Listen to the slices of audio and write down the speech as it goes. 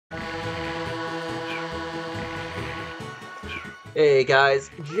Hey guys,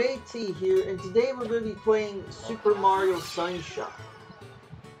 JT here, and today we're going to be playing Super Mario Sunshine.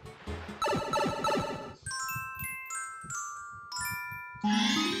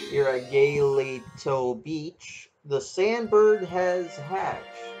 Here at Galeto Beach, the Sandbird has hatched.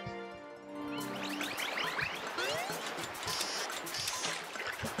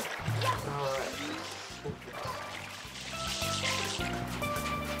 Alright.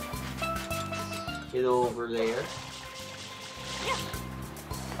 Get over there.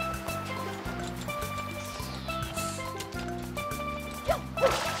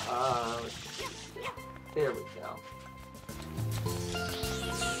 There we go.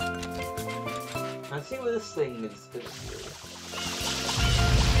 Let's see what this thing is going to do.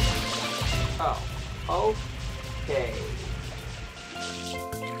 Oh, okay.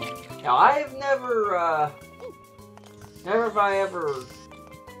 Now I've never have I ever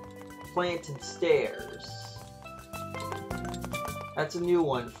planted stairs. That's a new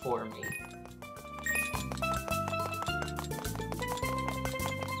one for me.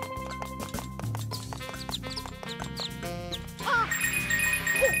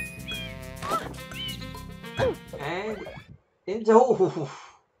 And into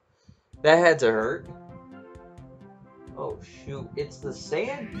that had to hurt. Oh shoot, it's the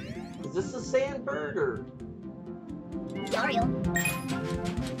sand. Is this the Sandbird or? Mario.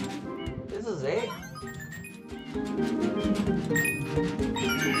 This is it.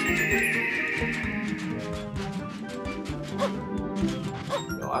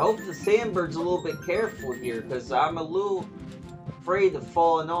 I hope the Sandbird's a little bit careful here, because I'm a little afraid of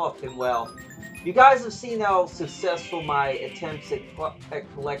falling off. And well, you guys have seen how successful my attempts at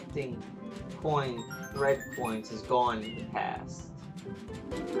collecting red coins has gone in the past.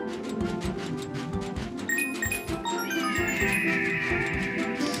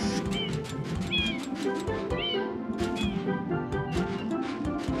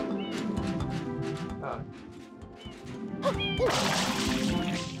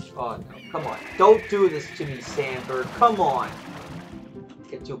 Oh no, come on. Don't do this to me, Sandbird. Come on.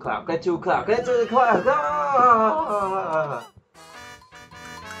 Get to a cloud, get to a cloud, get to the cloud. Ah!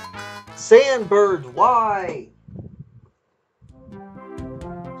 Sandbird, why?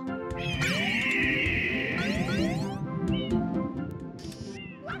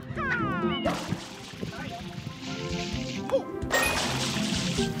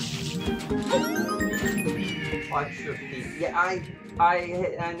 Watch your feet. Yeah,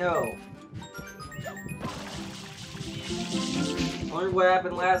 I know. I wonder what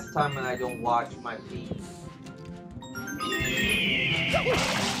happened last time when I don't watch my feet.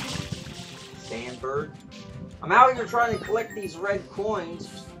 Sandbird. I'm out here trying to collect these red coins,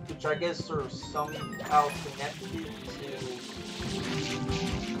 which I guess are somehow connected to things.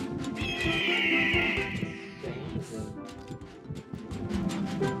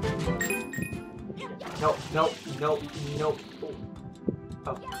 Nope, nope, nope, nope.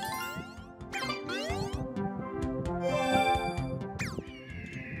 Oh.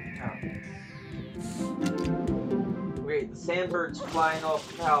 Wait, the Sandbird's flying off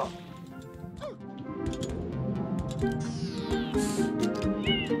the cloud.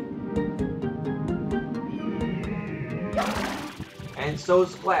 And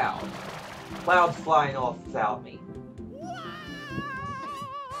so's Cloud. Cloud's flying off without me.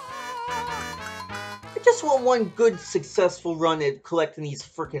 I just want one good, successful run at collecting these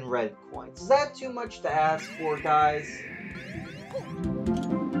frickin' red coins. Is that too much to ask for, guys?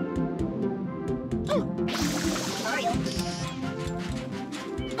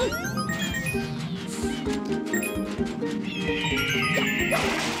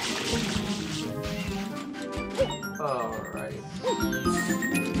 Alright.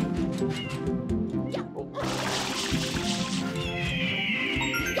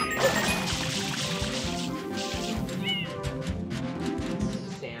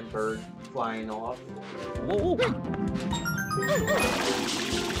 Sandbird flying off. Whoa.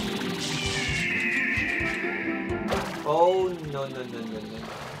 Oh, no.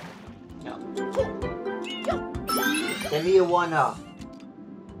 No. Give me a one-up.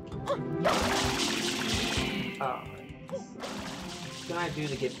 Alright. What can I do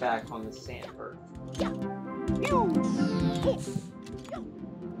to get back on the Sandbird?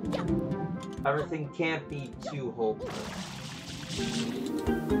 Everything can't be too hopeless.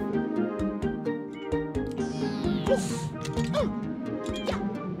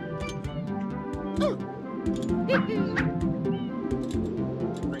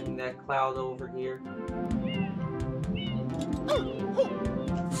 Bring that cloud over here.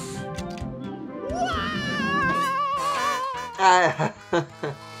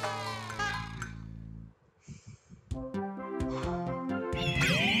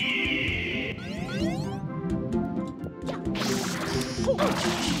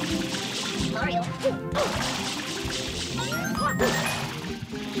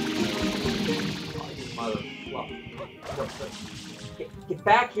 a... Get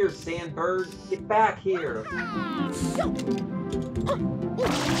back here, Sandbird. Get back here.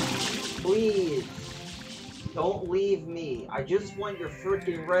 Please. Don't leave me. I just want your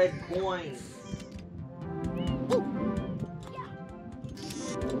freaking red coins.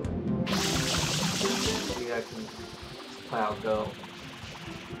 Maybe I can cloud go.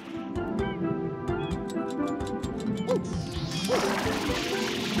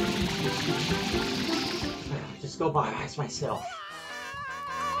 Just go by myself.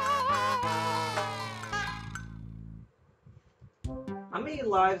 How many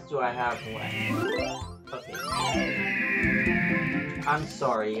lives do I have left? Okay. I'm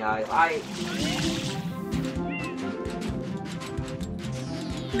sorry, guys.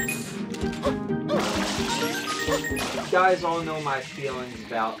 You guys all know my feelings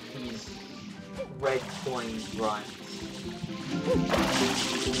about these red coin runs.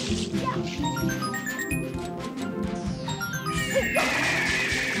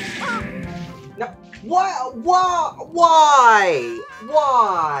 No, why?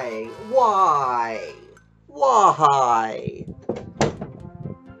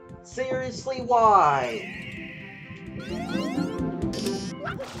 Seriously, why?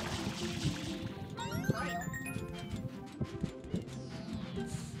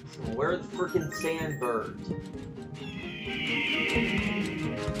 So where are the freaking Sandbirds?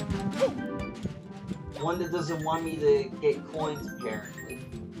 One that doesn't want me to get coins, apparently.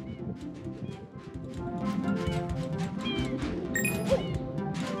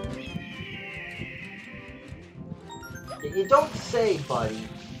 You don't say, buddy.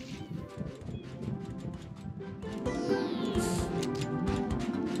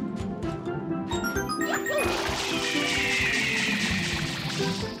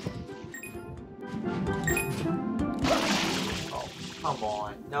 Oh, come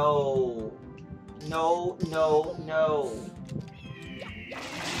on. No. No, no, no.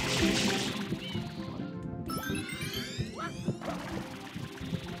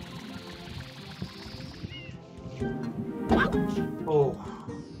 Oh.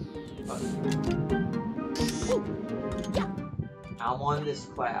 I'm on this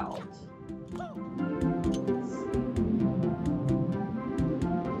cloud.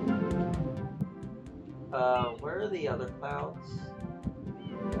 Where are the other clouds?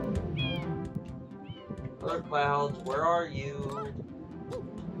 Other clouds, where are you?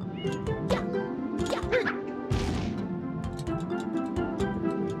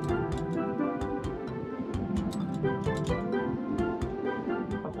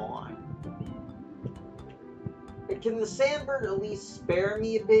 Come on. Can the Sandbird at least spare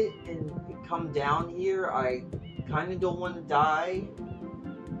me a bit and come down here? I kind of don't want to die.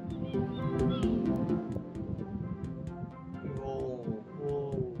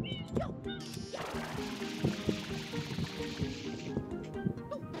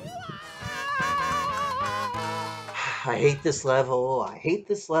 I hate this level, I hate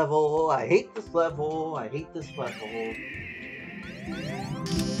this level, I hate this level, I hate this level.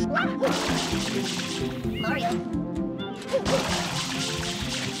 Mario.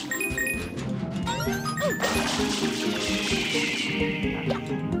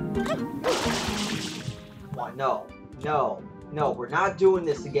 Come on, no, no, no, we're not doing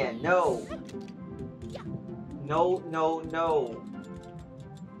this again, no. No, no, no.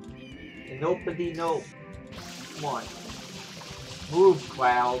 Nobody, no. Come on. Move,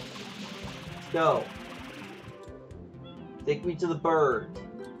 Cloud. Let's go. Take me to the bird.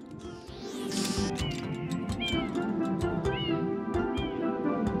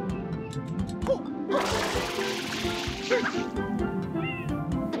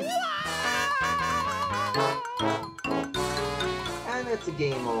 And it's a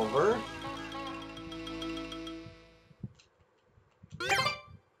game over.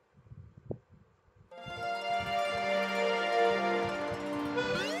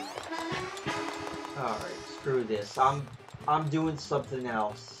 Alright, screw this. I'm doing something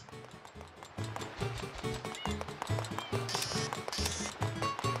else.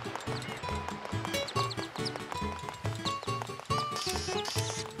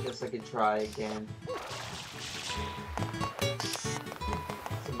 Guess I can try again.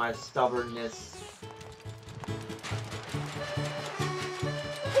 To my stubbornness.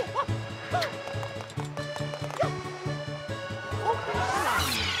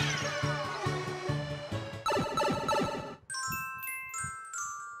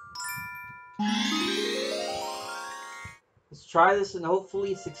 Let's try this and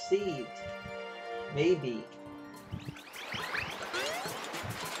hopefully succeed. Maybe.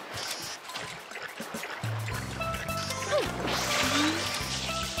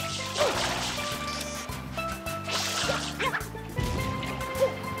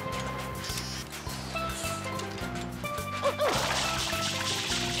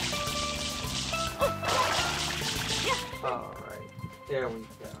 we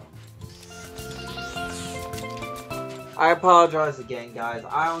go. I apologize again, guys.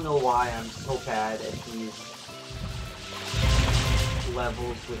 I don't know why I'm so bad at these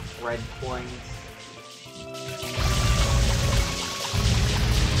levels with red coins.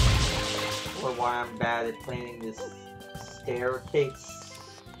 Or why I'm bad at planning this staircase.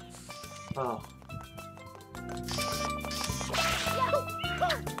 Oh.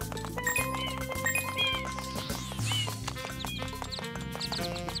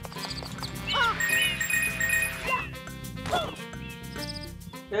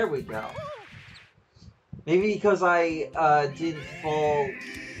 There we go. Maybe because I didn't fall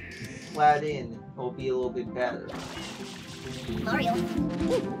flat in, it'll be a little bit better. Mario.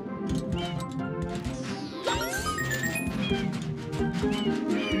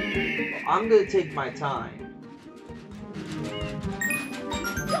 I'm gonna take my time.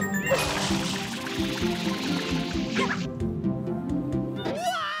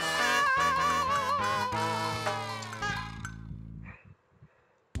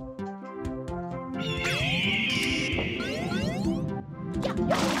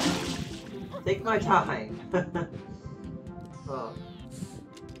 Take my time.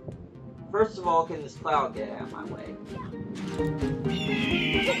 First of all, can this cloud get out of my way?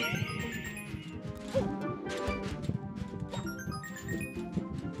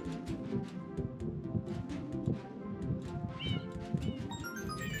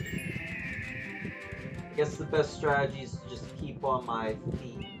 I guess the best strategy is to just keep on my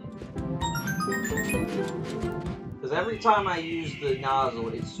feet. Because every time I use the nozzle,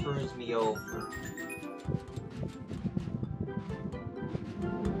 it screws me over.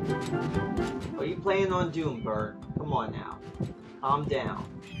 Are you playing on Doom, Bert? Come on now. Calm down.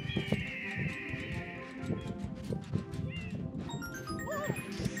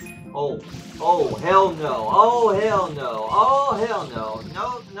 Oh. Oh, hell no. Oh, hell no. Oh, hell no.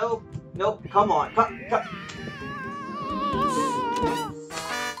 No, no, nope. Come on. Cut.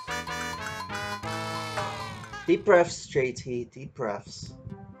 Deep breaths, JT. Deep breaths.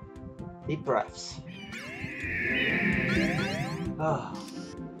 Deep breaths. Ah.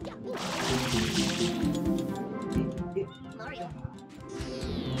 Mario.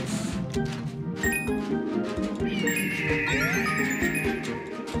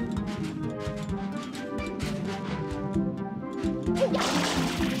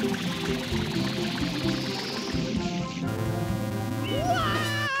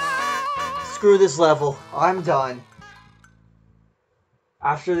 Screw this level. I'm done.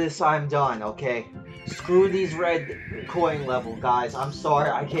 After this, I'm done, okay? Screw these red coin level, guys. I'm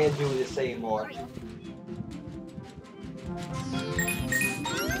sorry, I can't do this anymore.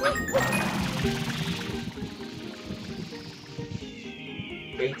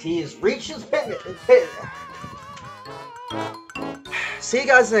 JT has reached his pit. See you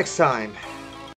guys next time.